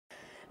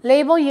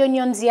Labour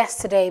unions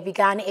yesterday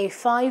began a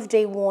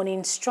 5-day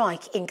warning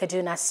strike in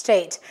Kaduna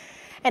State.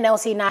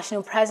 NLC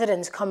National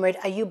President Comrade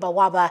Ayuba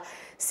Wabba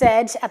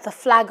said at the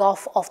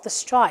flag-off of the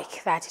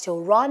strike that it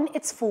will run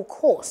its full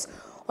course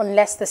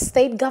unless the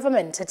state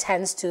government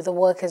attends to the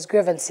workers'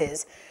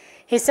 grievances.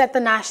 He said the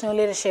national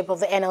leadership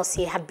of the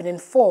NLC had been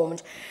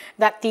informed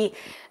that the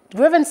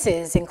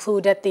grievances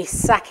included the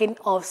sacking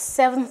of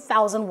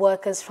 7,000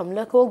 workers from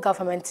local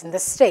governments in the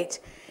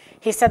state.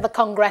 He said the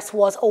Congress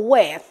was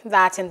aware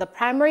that in the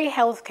Primary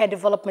Healthcare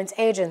Development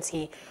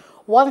Agency,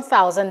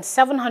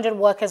 1,700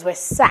 workers were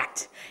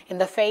sacked in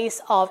the face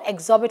of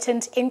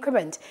exorbitant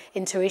increment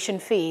in tuition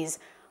fees,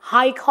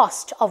 high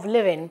cost of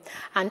living,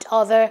 and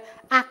other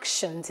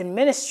actions in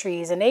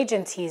ministries and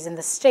agencies in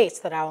the states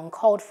that are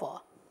uncalled for.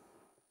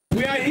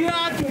 We are here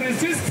to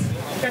resist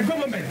a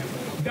government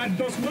that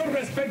does not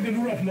respect the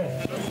rule of law.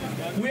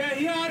 We are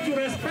here to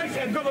respect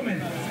a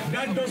government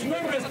that does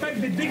not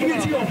respect the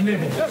dignity of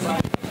labor.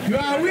 You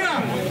are aware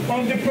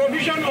of the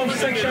provision of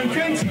Section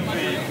 20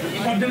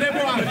 of the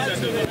Labour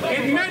Act.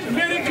 It made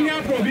very clear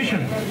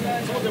provision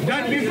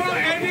that before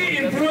any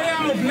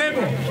employer of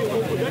labor,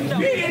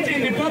 be it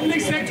in the public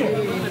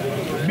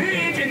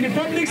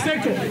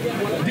sector,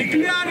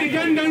 declare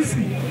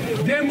redundancy,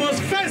 they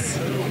must first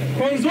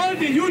consult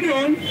the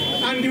union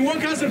and the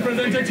workers'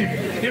 representative.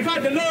 In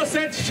fact, the law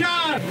said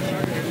shall.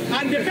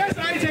 And the first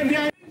item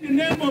there is the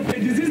name of a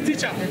deceased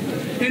teacher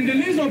in the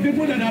list of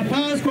people that have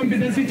passed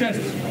competency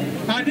tests.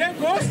 Are they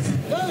ghosts?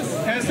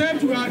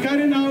 Except we are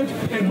carrying out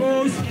a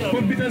ghost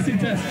competency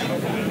test.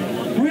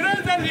 We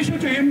raised that issue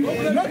to him,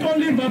 not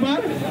only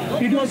verbal,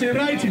 it was in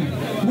writing.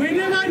 We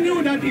never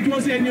knew that it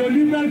was a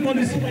neoliberal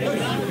policy.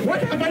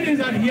 What happened is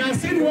that he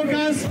has seen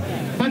workers,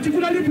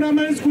 particularly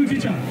primary school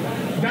teachers,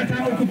 that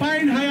are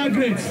occupying higher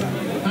grades,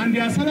 and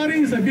their salary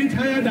is a bit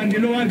higher than the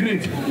lower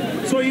grade.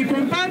 So he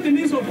compiled the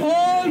list of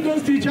all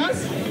those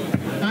teachers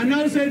and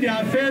now said they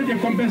have failed the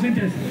competency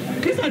test.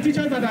 These are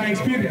teachers that are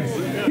experienced.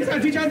 These are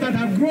teachers that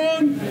have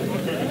grown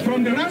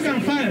from the rank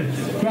and file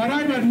to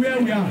arrive at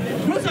where we are.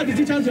 Those are the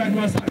teachers that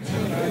were sacked.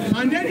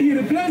 And then he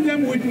replaced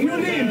them with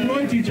newly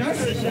employed teachers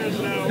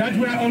that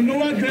were on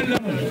lower grade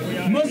level,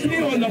 mostly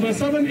on level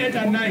 7, 8,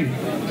 and 9.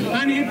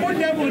 And he put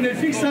them on a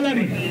fixed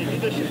salary.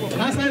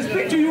 As I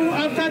speak to you,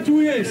 after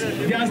 2 years,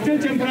 they are still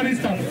temporary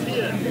staff.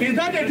 Is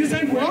that a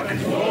decent work?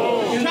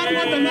 No. Is that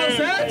what the law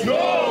said?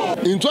 No.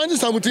 In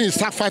 2017, he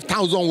sacked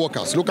 5,000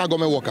 workers, local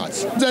government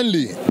workers.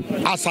 Recently,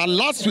 as of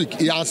last week,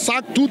 he has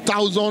sacked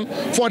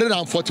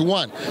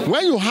 2,441.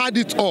 When you add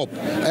it up,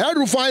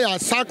 El-Rufai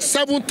has sacked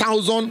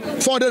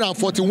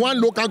 7,441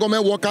 local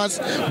government workers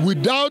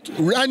without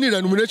any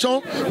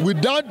remuneration,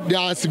 without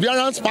their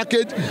severance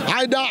package,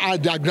 either as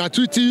their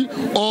gratuity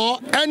or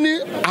any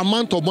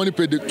amount of money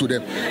paid to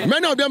them.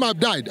 Many of them have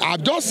died.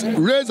 I've just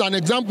raised an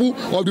example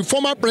of the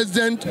former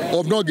president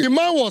of Norway. The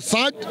man was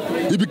sacked,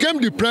 he became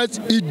depressed,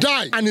 he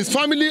died, and his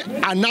family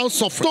are now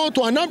suffering. So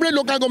to an average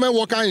local government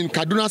worker in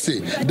Kaduna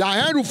State, the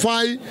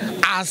El-Rufai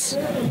has,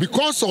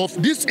 because of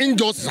this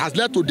injustice, has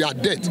led to their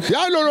death.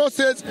 The law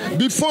says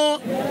before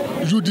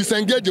you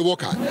disengage the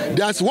worker,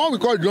 there's what we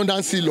call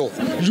redundancy law.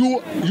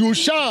 You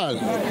shall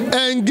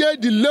engage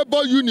the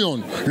labor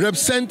union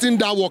representing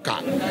that worker.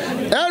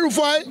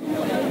 El-Rufai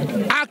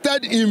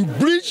acted in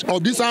breach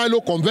of this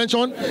ILO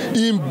convention,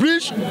 in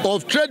breach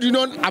of Trade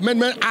Union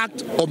Amendment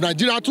Act of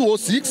Nigeria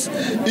 2006.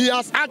 He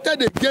has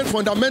acted against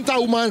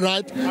fundamental human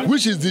rights,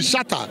 which is the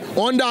charter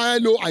under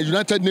ILO and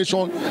United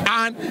Nations,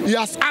 and he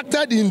has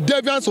acted in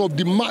defiance of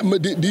the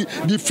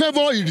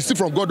favor he received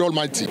from God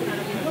Almighty.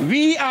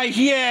 We are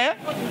here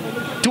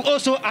to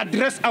also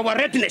address our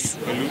readiness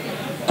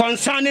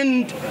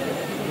concerning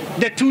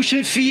the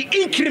tuition fee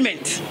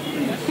increment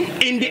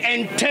in the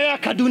entire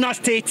Kaduna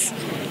State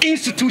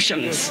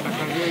institutions.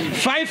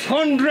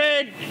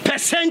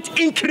 500%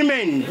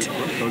 increment.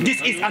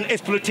 This is an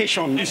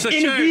exploitation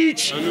in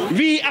which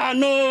we are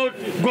not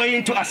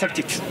going to accept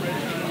it.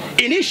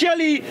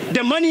 Initially,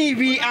 the money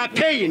we are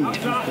paying,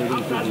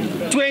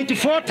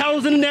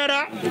 24,000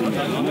 naira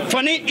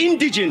for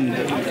indigent,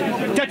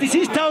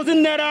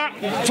 36,000 naira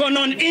for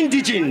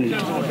non-indigent.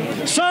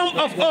 Some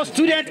of our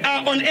students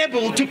are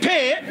unable to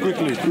pay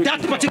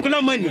that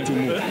particular money.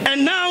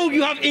 And now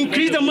you have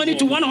increased the money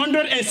to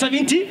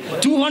 170,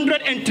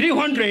 200, and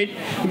 300.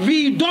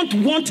 We don't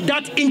want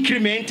that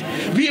increment.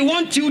 We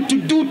want you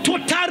to do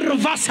total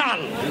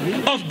reversal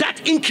of that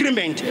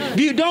increment.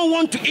 We don't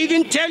want to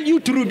even tell you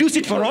to reduce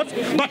it for us,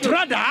 but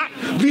rather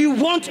we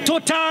want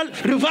total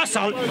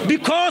reversal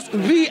because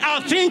we are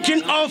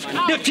thinking of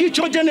the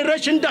future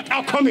generation that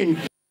are coming.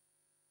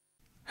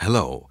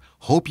 Hello,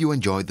 hope you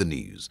enjoyed the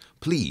news.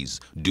 Please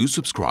do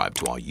subscribe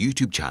to our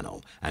YouTube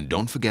channel and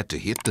don't forget to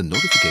hit the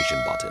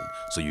notification button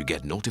so you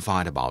get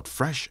notified about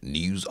fresh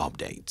news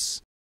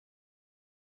updates.